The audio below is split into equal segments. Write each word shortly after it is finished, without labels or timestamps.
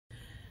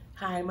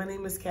Hi, my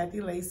name is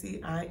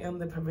Lacey. I am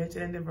the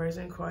Prevention and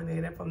Diversion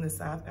Coordinator from the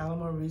South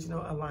Alamo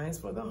Regional Alliance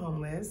for the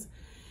Homeless.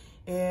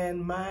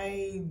 And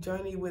my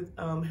journey with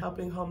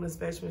helping homeless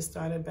veterans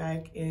started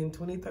back in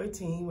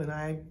 2013 when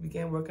I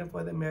began working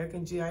for the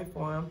American GI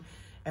Forum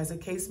as a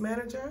case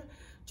manager,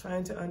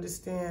 trying to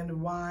understand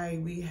why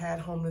we had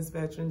homeless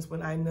veterans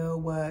when I know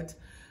what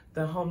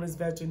the homeless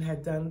veteran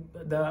had done,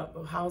 the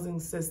housing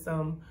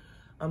system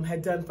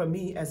had done for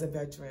me as a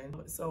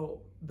veteran.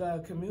 So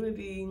the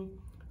community,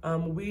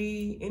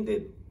 we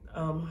ended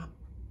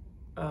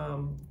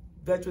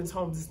veterans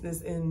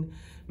homelessness in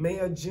May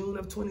or June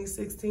of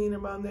 2016,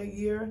 around that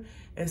year.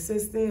 And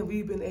since then,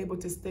 we've been able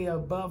to stay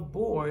above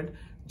board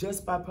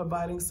just by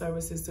providing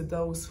services to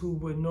those who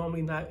were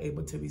normally not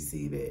able to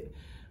receive it.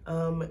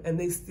 And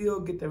they still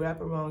get the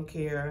wraparound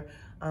care.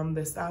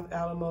 The South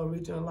Alamo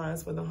Regional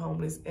Alliance for the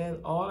Homeless and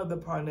all of the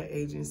partner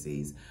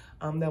agencies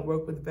that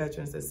work with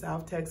veterans, the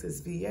South Texas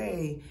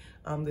VA,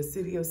 the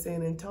City of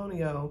San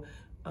Antonio,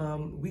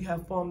 we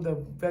have formed a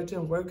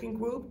veteran working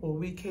group where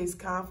we case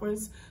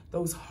conference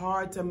those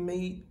hard to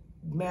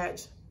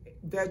match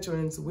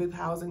veterans with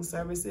housing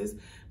services,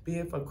 be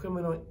it for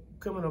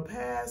criminal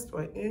past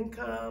or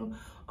income,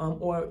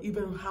 or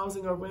even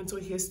housing or rental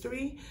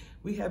history.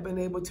 We have been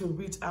able to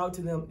reach out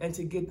to them and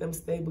to get them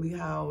stably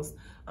housed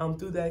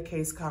through that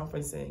case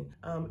conferencing.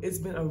 It's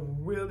been a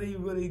really,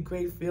 really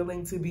great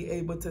feeling to be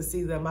able to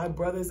see that my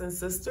brothers and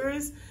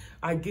sisters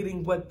are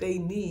getting what they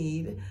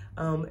need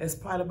as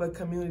part of a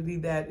community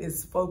that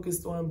is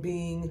focused on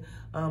being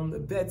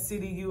Vet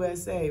City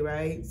USA,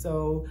 right?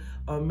 So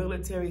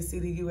Military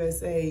City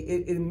USA.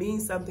 It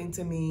means something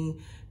to me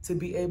to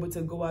be able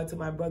to go out to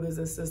my brothers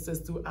and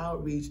sisters through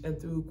outreach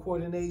and through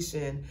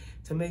coordination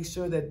to make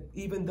sure that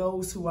even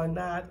those who are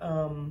not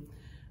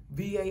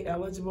VA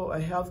eligible or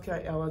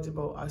healthcare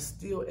eligible are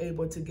still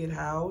able to get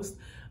housed,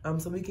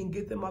 so we can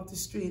get them off the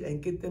street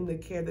and get them the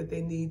care that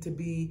they need to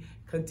be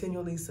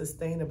continually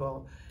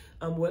sustainable.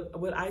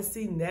 What I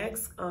see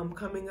next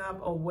coming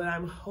up, or what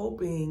I'm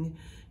hoping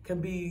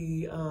can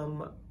be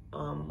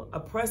a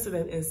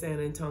precedent in San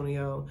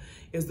Antonio,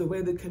 is the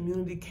way the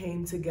community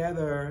came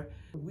together.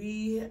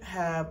 We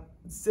have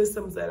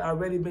systems that have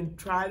already been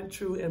tried and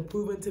true and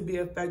proven to be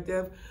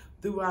effective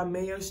through our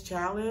Mayor's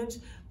Challenge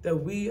that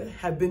we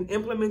have been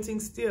implementing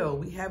still.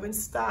 We haven't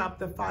stopped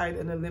the fight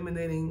in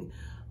eliminating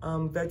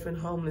veteran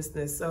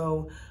homelessness.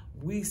 So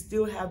we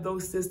still have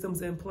those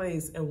systems in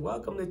place, and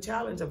welcome the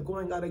challenge of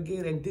going out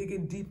again and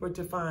digging deeper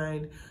to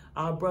find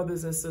our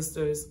brothers and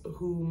sisters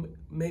who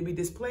may be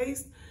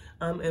displaced,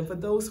 and for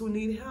those who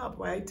need help,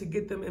 right, to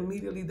get them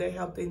immediately the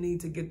help they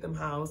need to get them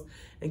housed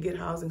and get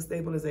housing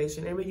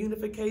stabilization and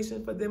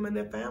reunification for them and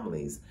their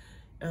families.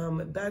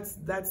 That's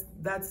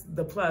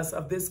the plus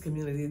of this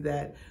community,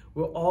 that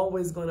we're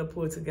always going to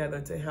pull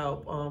together to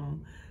help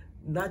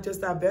not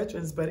just our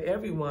veterans, but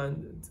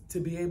everyone to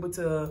be able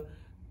to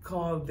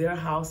call their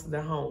house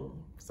their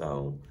home.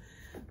 So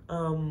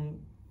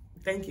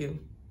thank you.